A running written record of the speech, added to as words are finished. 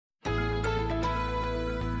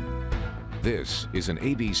This is an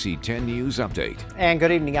ABC 10 News update. And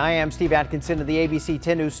good evening. I am Steve Atkinson in the ABC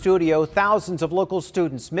 10 News studio. Thousands of local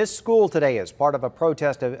students missed school today as part of a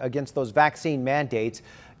protest against those vaccine mandates.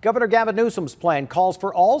 Governor Gavin Newsom's plan calls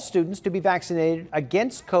for all students to be vaccinated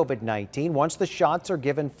against COVID-19 once the shots are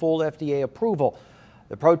given full FDA approval.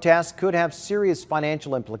 The protest could have serious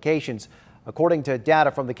financial implications. According to data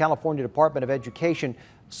from the California Department of Education,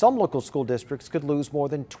 some local school districts could lose more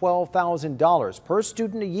than $12,000 per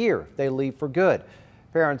student a year if they leave for good.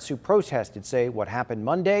 Parents who protested say what happened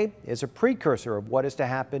Monday is a precursor of what is to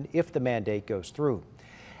happen if the mandate goes through.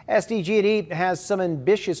 SDG&E has some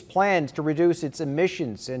ambitious plans to reduce its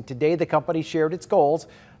emissions, and today the company shared its goals.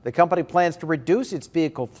 The company plans to reduce its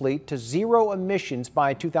vehicle fleet to zero emissions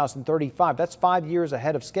by 2035. That's 5 years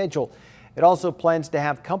ahead of schedule. It also plans to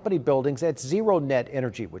have company buildings at zero net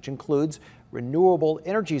energy, which includes renewable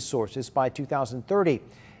energy sources by 2030.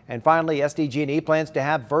 And finally, SDG&E plans to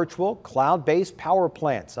have virtual cloud-based power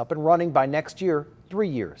plants up and running by next year, 3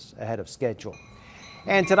 years ahead of schedule.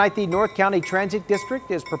 And tonight, the North County Transit District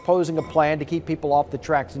is proposing a plan to keep people off the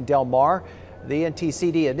tracks in Del Mar. The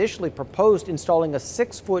NTCD initially proposed installing a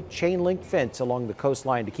 6-foot chain link fence along the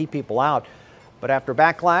coastline to keep people out. But after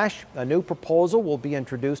backlash, a new proposal will be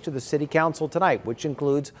introduced to the City Council tonight, which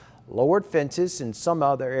includes lowered fences in some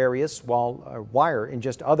other areas while wire in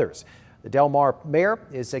just others. The Del Mar mayor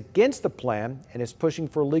is against the plan and is pushing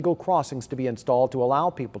for legal crossings to be installed to allow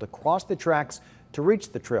people to cross the tracks to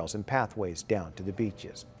reach the trails and pathways down to the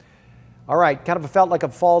beaches. All right, kind of felt like a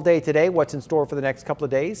fall day today. What's in store for the next couple of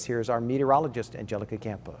days? Here's our meteorologist, Angelica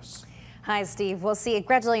Campos. Hi, Steve. We'll see a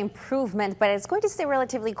gradual improvement, but it's going to stay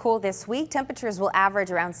relatively cool this week. Temperatures will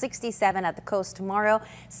average around 67 at the coast tomorrow,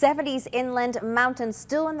 70s inland, mountains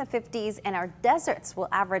still in the 50s, and our deserts will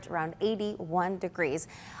average around 81 degrees.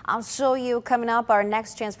 I'll show you coming up our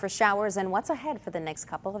next chance for showers and what's ahead for the next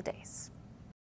couple of days.